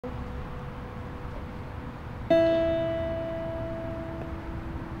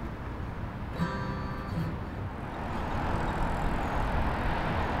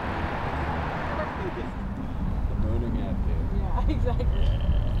We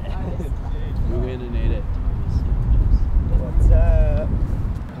went and ate it. What's up?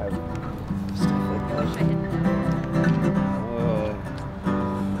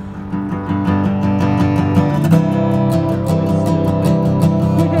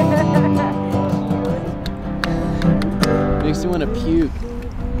 Makes me want to puke.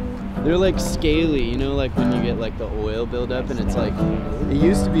 They're like scaly, you know, like when you get like the oil buildup and it's like, it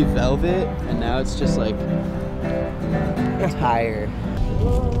used to be velvet and now it's just like Tired.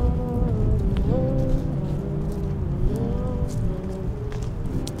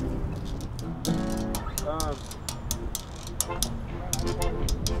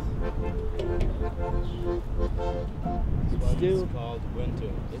 It's called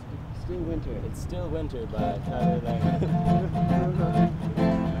winter. It's still winter. It's still winter, but Tyler Langham.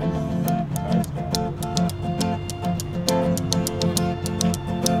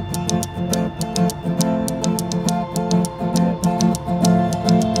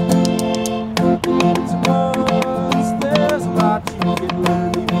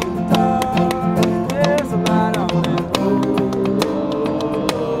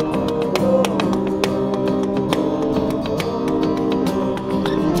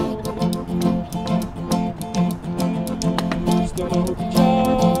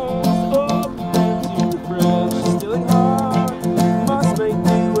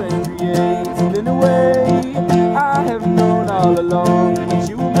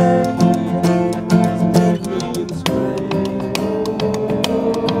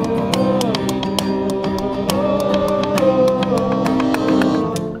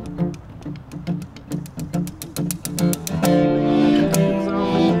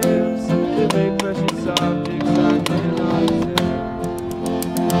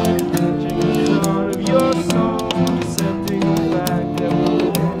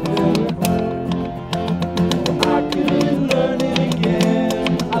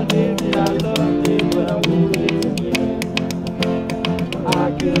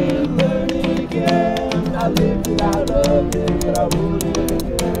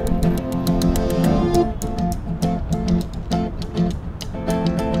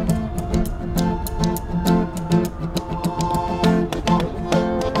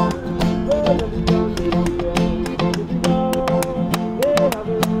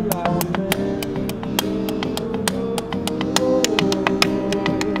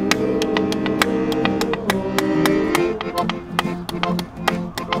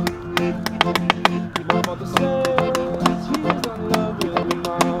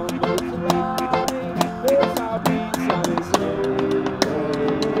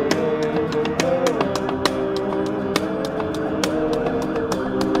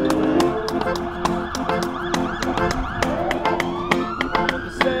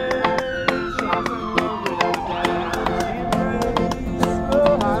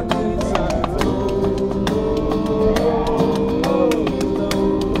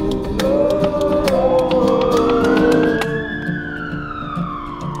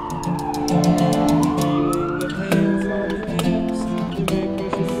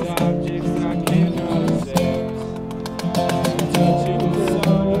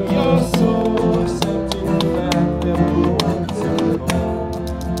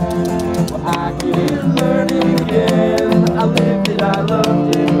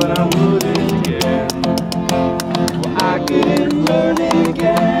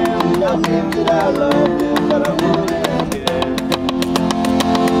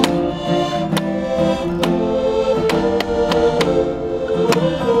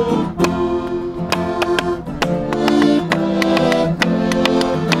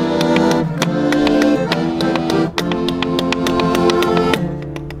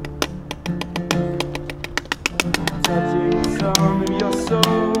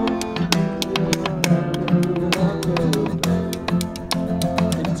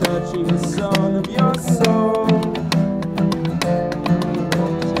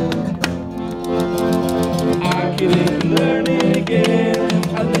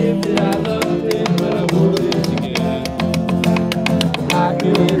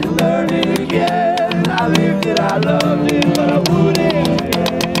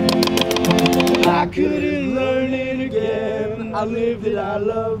 I lived it, I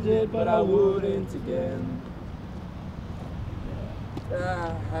loved it, but I wouldn't again.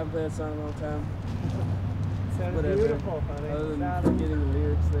 I haven't played that song in a long time. Sounded beautiful, honey. Other than getting the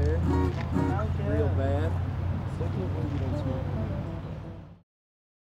lyrics there. Real bad.